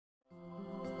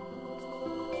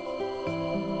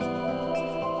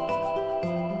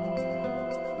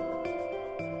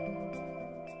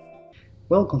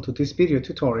Welcome to this video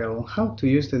tutorial on how to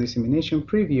use the dissemination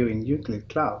preview in Euclid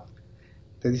Cloud.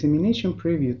 The dissemination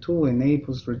preview tool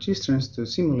enables registrants to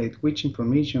simulate which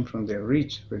information from their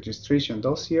REACH registration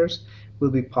dossiers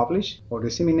will be published or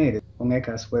disseminated on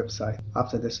ECHA's website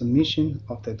after the submission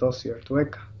of the dossier to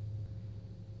ECHA.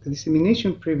 The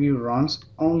dissemination preview runs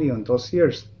only on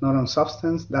dossiers, not on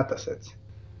substance datasets.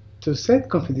 To set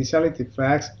confidentiality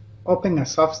flags, open a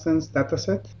substance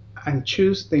dataset and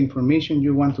choose the information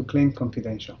you want to claim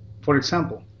confidential. For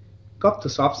example, go to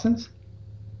Substance,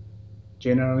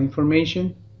 General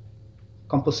Information,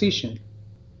 Composition.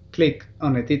 Click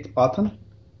on Edit button,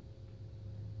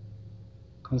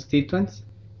 Constituents,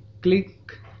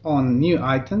 click on New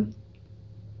Item,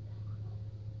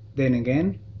 then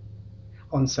again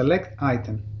on Select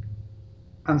Item,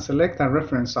 and select a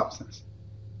reference substance.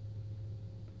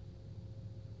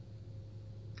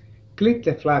 Click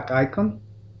the flag icon.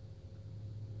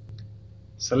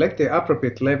 Select the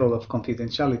appropriate level of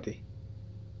confidentiality: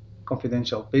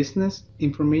 confidential business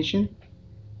information,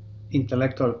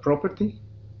 intellectual property,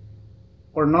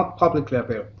 or not publicly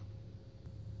available.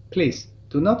 Please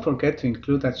do not forget to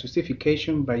include a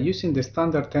justification by using the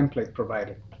standard template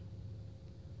provided.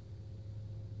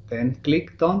 Then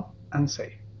click Done and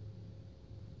Save.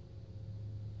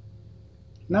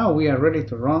 Now we are ready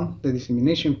to run the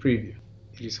dissemination preview.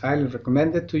 It is highly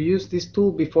recommended to use this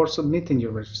tool before submitting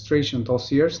your registration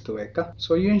dossiers to ECHA,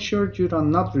 so you ensure you do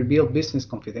not reveal business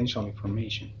confidential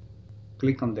information.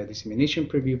 Click on the Dissemination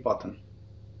Preview button.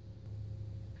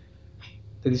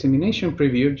 The Dissemination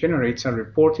Preview generates a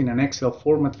report in an Excel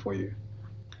format for you.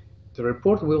 The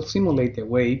report will simulate a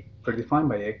way, predefined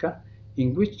by ECHA,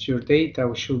 in which your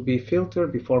data should be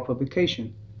filtered before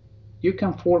publication. You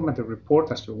can format the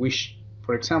report as you wish,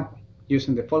 for example,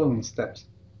 using the following steps.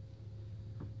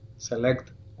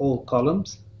 Select all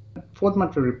columns.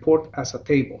 Format the report as a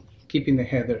table, keeping the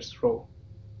headers row.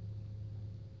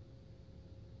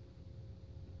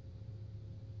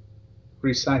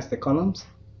 Resize the columns.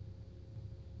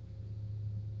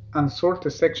 And sort the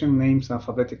section names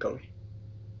alphabetically.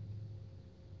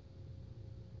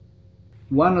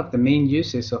 One of the main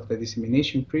uses of the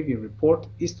dissemination preview report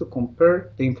is to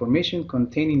compare the information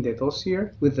contained in the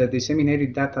dossier with the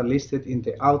disseminated data listed in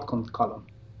the outcome column.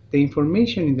 The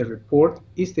information in the report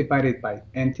is divided by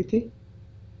entity,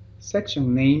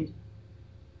 section name,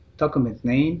 document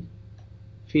name,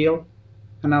 field,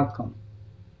 and outcome.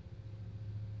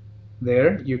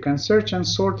 There you can search and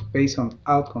sort based on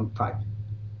outcome type.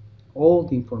 All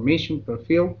the information per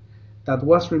field that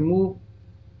was removed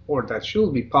or that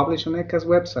should be published on ECHA's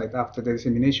website after the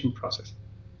dissemination process.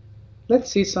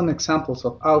 Let's see some examples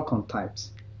of outcome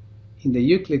types. In the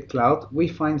Euclid Cloud, we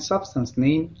find substance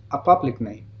name a public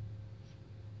name.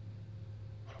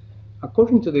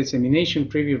 According to the dissemination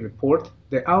preview report,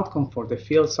 the outcome for the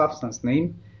field substance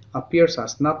name appears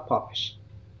as not published.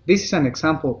 This is an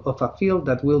example of a field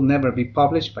that will never be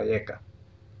published by ECHA.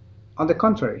 On the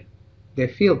contrary, the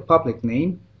field public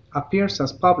name appears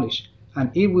as published and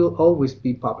it will always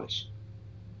be published.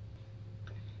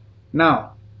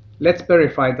 Now, let's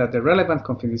verify that the relevant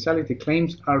confidentiality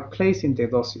claims are placed in the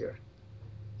dossier.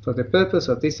 For the purpose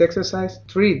of this exercise,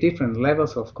 3 different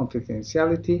levels of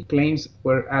confidentiality claims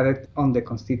were added on the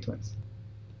constituents.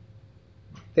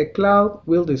 The cloud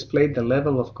will display the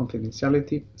level of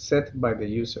confidentiality set by the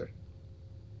user.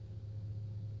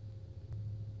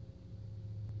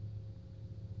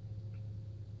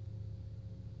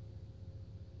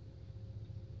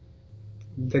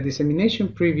 The dissemination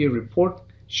preview report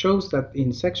shows that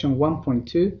in section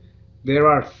 1.2 there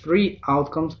are 3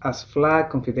 outcomes as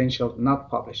flag confidential not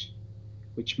published,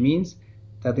 which means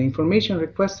that the information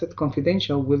requested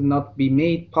confidential will not be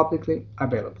made publicly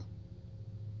available.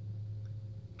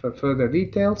 For further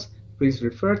details, please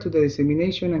refer to the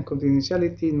Dissemination and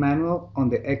Confidentiality Manual on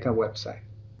the ECHA website.